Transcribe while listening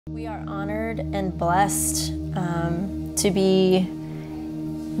We are honored and blessed to be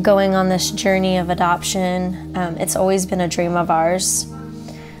going on this journey of adoption. It's always been a dream of ours.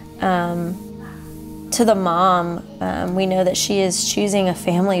 To the mom, we know that she is choosing a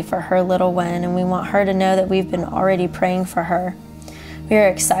family for her little one, and we want her to know that we've been already praying for her. We are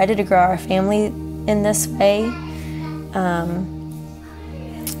excited to grow our family in this way.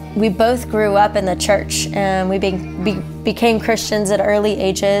 We both grew up in the church, and we became Christians at early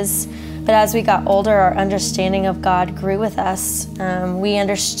ages. But as we got older, our understanding of God grew with us. We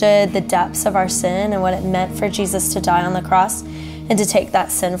understood the depths of our sin and what it meant for Jesus to die on the cross and to take that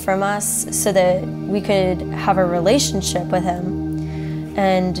sin from us so that we could have a relationship with Him.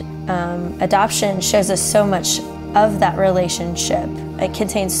 And adoption shows us so much of that relationship. It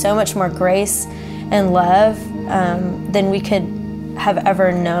contains so much more grace and love than we could have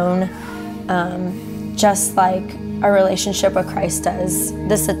ever known, just like our relationship with Christ does.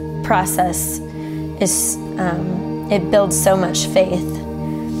 This process is, it builds so much faith.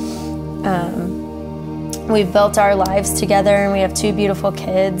 We've built our lives together, and we have 2 beautiful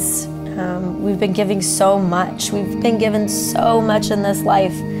kids. We've been giving so much. We've been given so much in this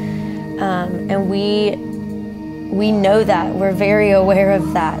life, and we know that. We're very aware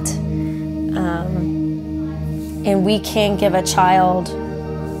of that. And we can give a child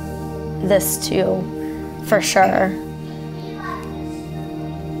this too, for sure.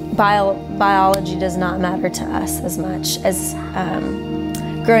 Biology does not matter to us as much as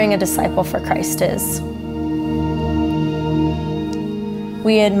growing a disciple for Christ is.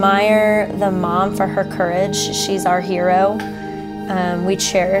 We admire the mom for her courage. She's our hero. We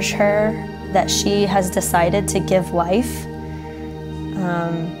cherish her, that she has decided to give life.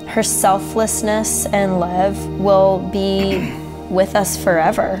 Her selflessness and love will be with us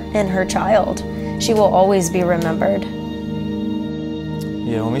forever in her child. She will always be remembered.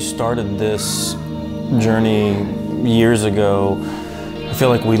 Yeah, when we started this journey years ago, I feel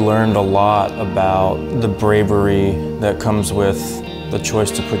like we learned a lot about the bravery that comes with the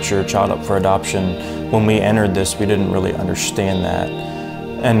choice to put your child up for adoption. When we entered this, we didn't really understand that.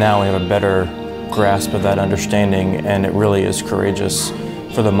 And now we have a better grasp of that understanding, and it really is courageous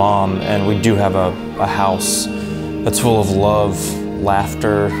for the mom. And we do have a house that's full of love,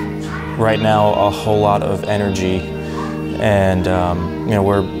 laughter, right now a whole lot of energy. And you know,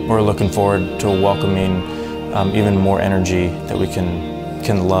 we're looking forward to welcoming even more energy that we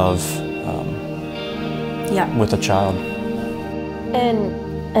can love with a child.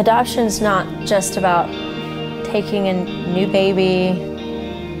 And adoption is not just about taking a new baby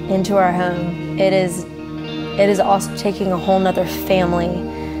into our home. It is also taking a whole nother family.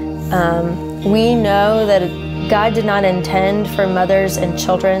 We know that God did not intend for mothers and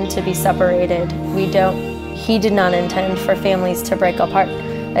children to be separated. He did not intend for families to break apart.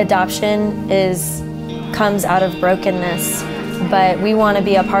 Adoption comes out of brokenness, but we want to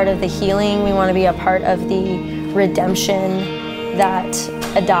be a part of the healing. We want to be a part of the redemption that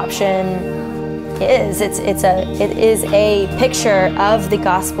adoption is. It is a picture of the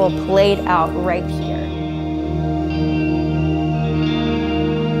gospel played out right here.